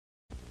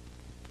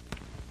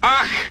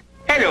Ah,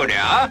 hello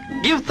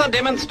there. Give the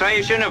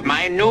demonstration of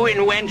my new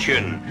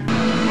invention.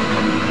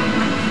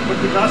 Put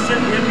the gusset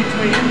in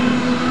between.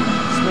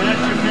 Smash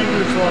your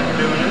fingers while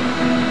you're doing it.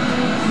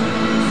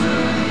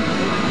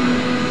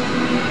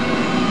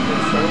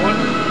 Start one.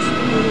 Just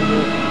a little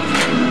bit.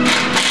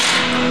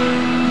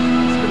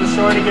 Just going to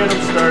sort of get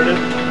them started.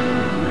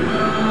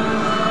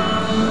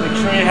 Make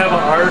sure you have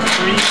an R3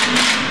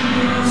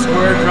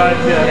 square drive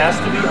bit. It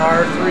has to be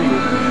R3.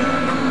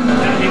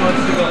 And he wants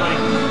to go like.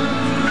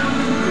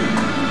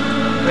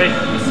 Wait,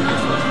 let me see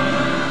this one.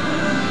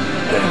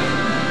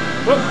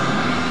 Whoop.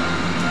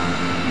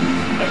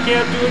 I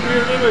can't do a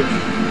mirror image.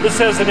 This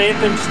has an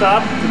 1/8 inch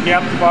stop to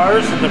gap the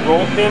bars, and the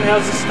roll pin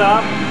has a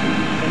stop.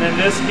 And then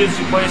this gives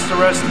you place to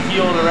rest the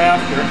heel of the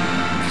rafter.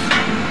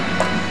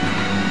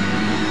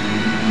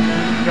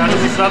 Got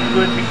this up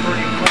good before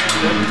you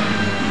clamp it.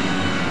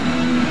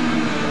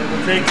 It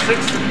will take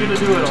 6 of you to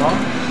do it all.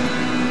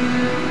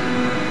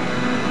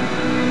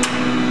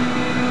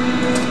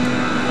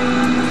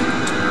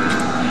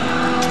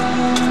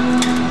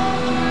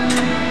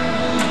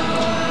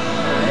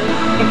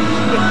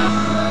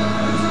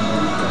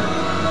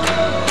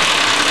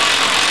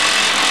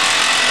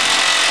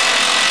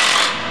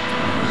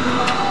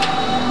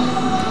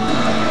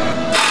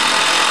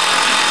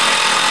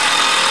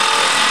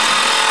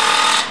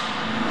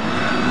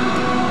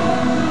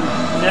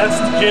 That's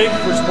the jig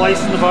for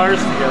splicing the bars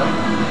together.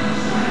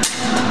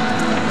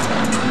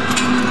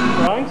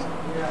 Drawings?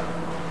 Yeah.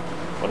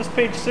 What does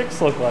page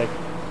 6 look like?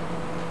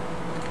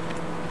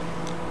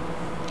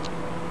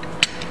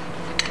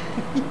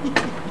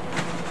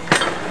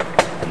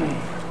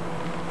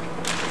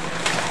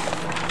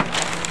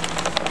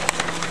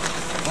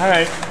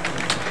 Alright.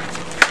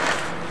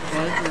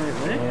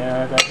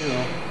 Yeah, I do.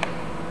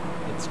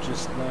 It's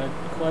just not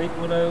quite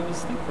what I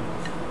was thinking of.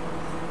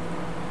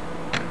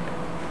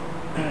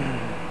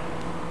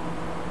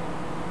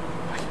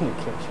 I'm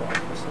gonna catch off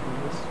for some of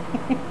this.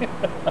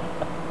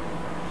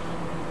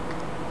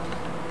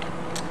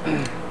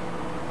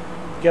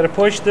 You gotta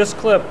push this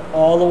clip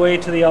all the way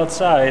to the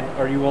outside,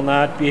 or you will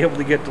not be able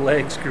to get the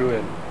leg screw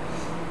in.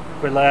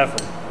 Quit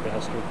laughing,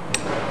 bastard.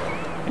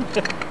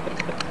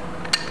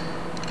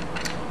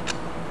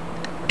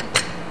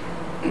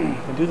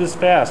 And do this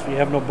fast, we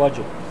have no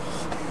budget.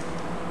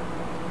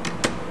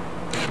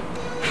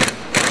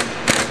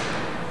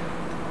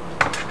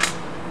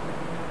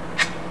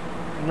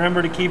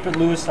 Remember to keep it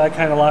loose. I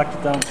kind of locked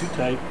it down too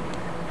tight.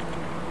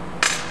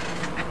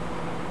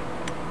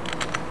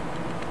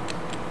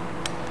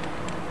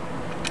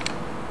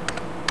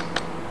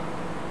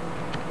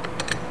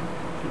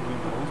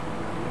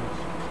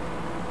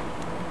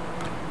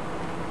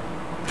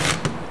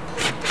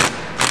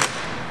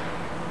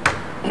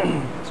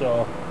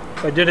 So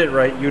if I did it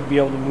right, you'd be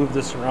able to move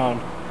this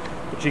around,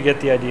 but you get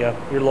the idea.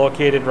 You're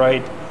located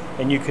right,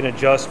 and you can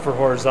adjust for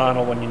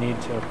horizontal when you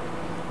need to.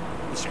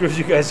 The screws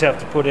you guys have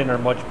to put in are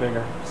much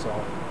bigger. So,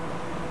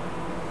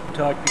 we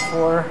talked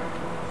before,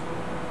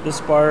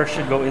 this bar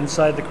should go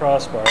inside the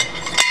crossbar.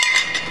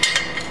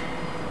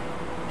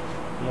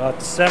 You'll have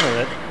to center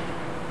it,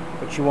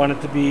 but you want it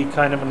to be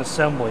kind of an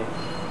assembly.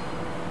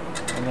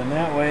 And then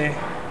that way,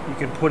 you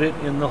can put it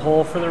in the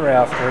hole for the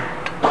rafter.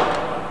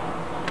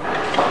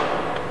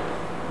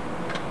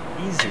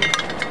 Easy.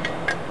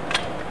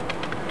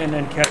 And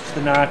then catch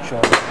the notch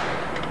on it.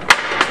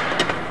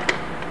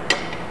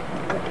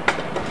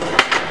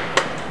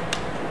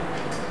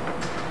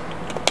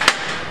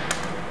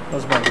 That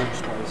was my ridge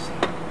splice.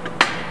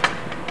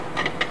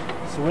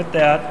 So with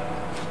that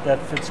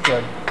fits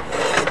good.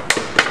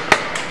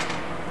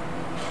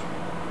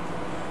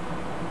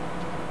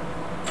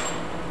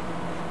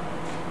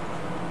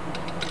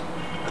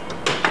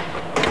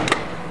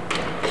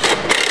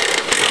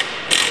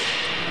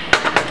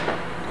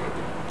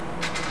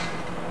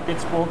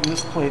 It's bolting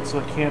this plate so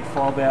it can't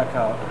fall back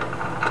out.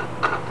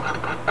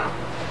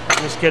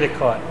 Just get it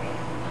caught.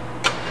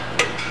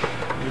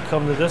 You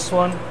come to this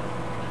one,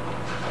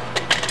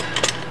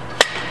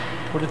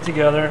 put it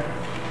together,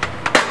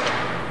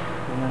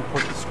 and then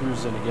put the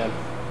screws in again.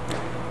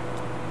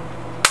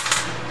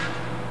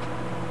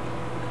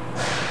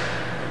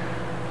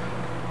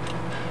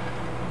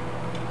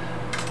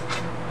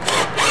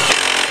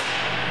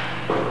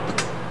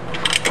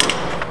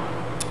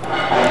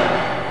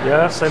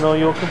 Yes, I know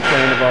you'll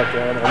complain about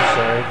that. I'm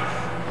sorry.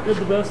 Did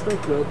the best I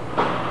could.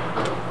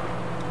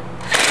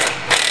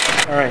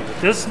 Alright,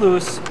 with this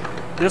loose,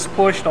 this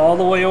pushed all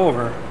the way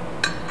over,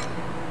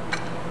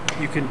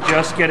 you can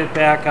just get it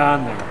back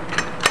on there.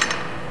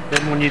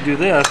 Then when you do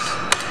this,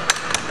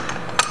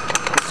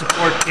 the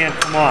support can't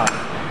come off.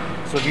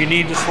 So if you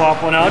need to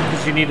swap one out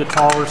because you need a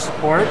taller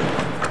support,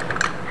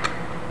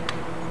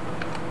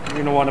 you're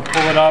going to want to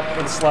pull it up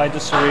and slide the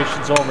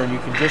serrations over, and you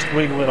can just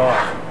wiggle it off.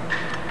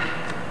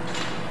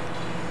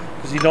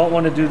 Because you don't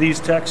want to do these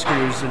tech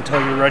screws until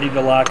you're ready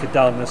to lock it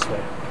down this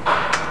way.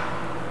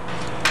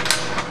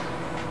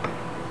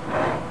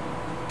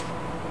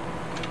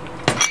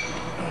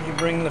 You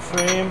bring the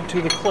frame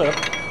to the clip.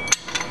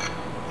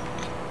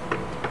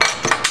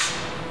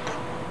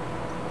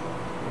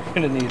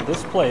 you're going to need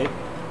this plate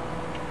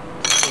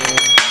and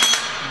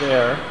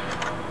there.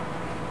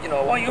 You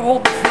know, while you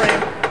hold the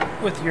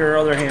frame with your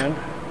other hand,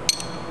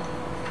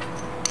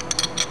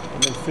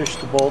 and then fish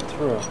the bolt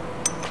through.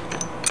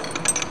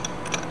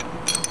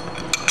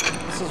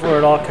 This is where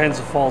it all kinds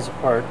of falls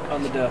apart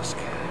on the desk.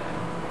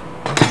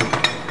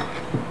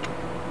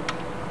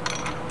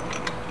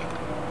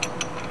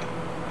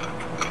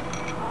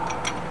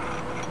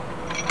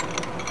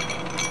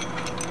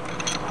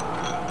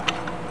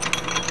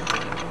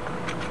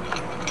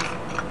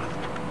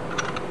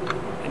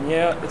 And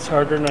yeah, it's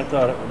harder than I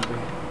thought it would be.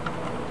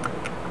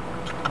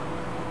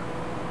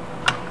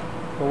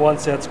 But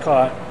once that's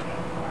caught,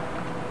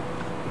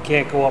 you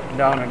can't go up and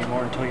down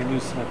anymore until you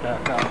loosen it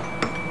back out.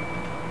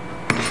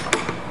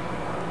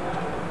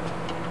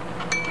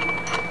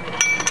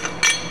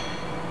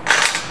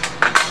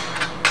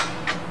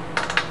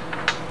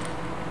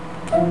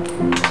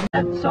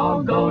 Let's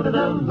all go to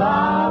the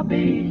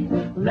lobby.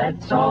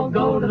 Let's all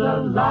go to the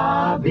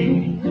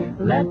lobby.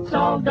 Let's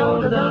all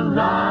go to the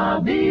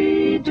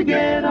lobby to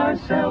get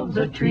ourselves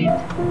a treat.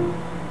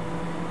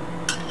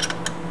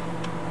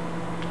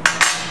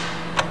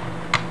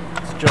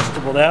 It's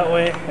adjustable that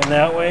way,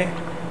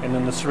 and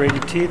then the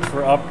serrated teeth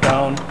for up,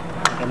 down,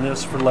 and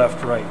this for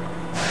left, right.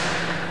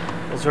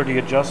 Those are the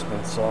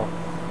adjustments, so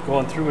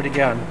going through it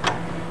again.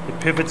 It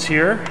pivots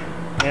here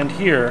and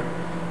here,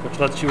 which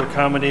lets you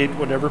accommodate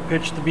whatever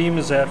pitch the beam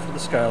is at for the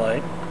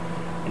skylight.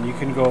 And you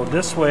can go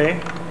this way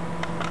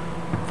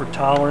for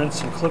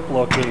tolerance and clip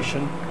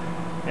location,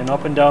 and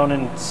up and down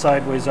and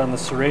sideways on the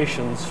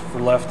serrations for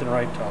left and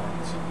right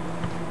tolerance.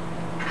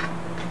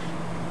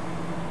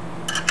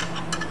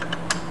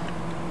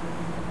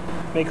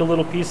 Make a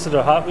little piece of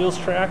the Hot Wheels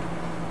track,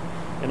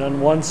 and on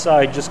one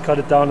side just cut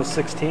it down to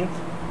 1/16,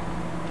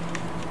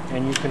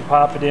 and you can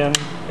pop it in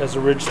as a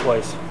ridge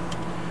splice.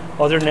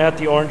 Other than that,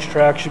 the orange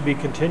track should be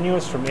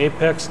continuous from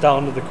apex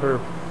down to the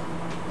curb.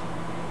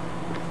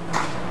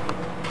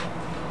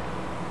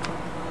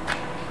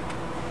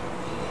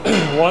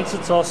 Once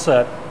it's all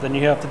set, then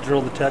you have to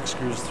drill the tech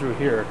screws through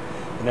here,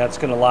 and that's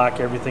going to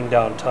lock everything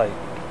down tight.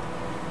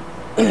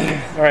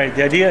 Alright,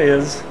 the idea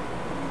is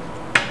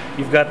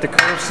you've got the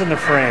curves in the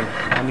frame,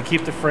 and to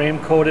keep the frame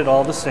coated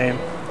all the same,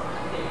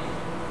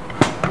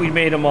 we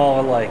made them all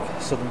alike.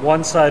 So the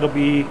one side will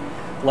be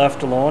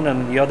left alone,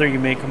 and the other you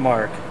make a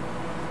mark.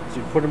 So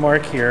you put a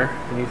mark here,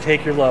 and you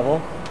take your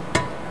level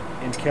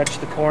and catch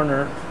the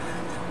corner,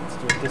 let's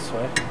do it this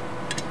way,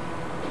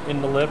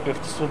 in the lip if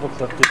the swivel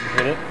clip didn't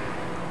hit it.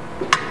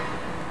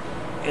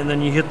 And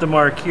then you hit the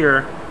mark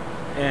here,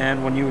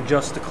 and when you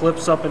adjust the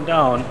clips up and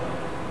down,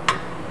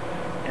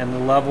 and the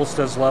level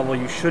says level,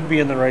 you should be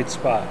in the right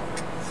spot.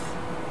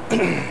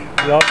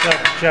 You also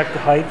have to check the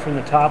height from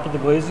the top of the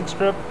glazing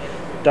strip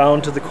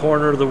down to the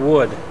corner of the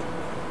wood.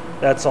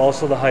 That's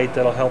also the height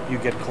that'll help you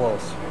get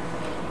close.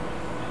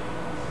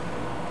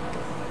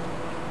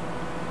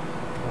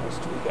 What else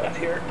do we got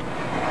here?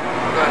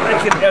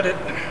 I can edit.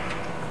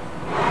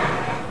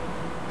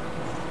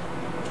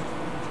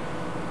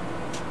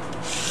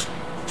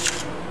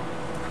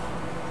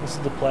 This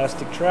is the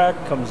plastic track,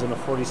 comes in a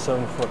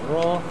 47-foot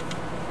roll.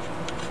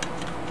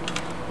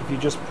 If you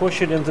just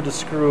push it into the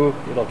screw,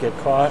 it'll get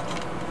caught.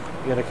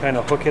 You gotta kind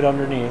of hook it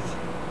underneath.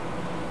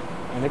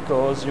 And it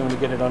goes. You want to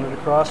get it under the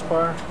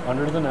crossbar,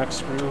 under the next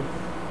screw.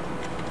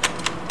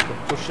 You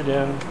push it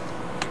in,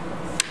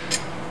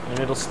 and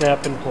it'll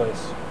snap in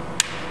place.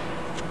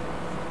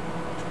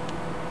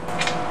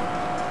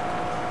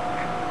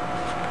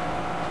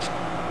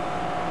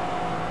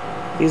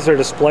 These are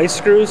the splice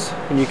screws,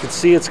 and you can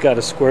see it's got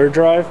a square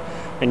drive,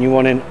 and you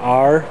want an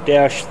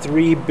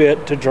R-3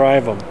 bit to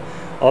drive them.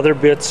 Other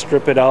bits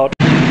strip it out.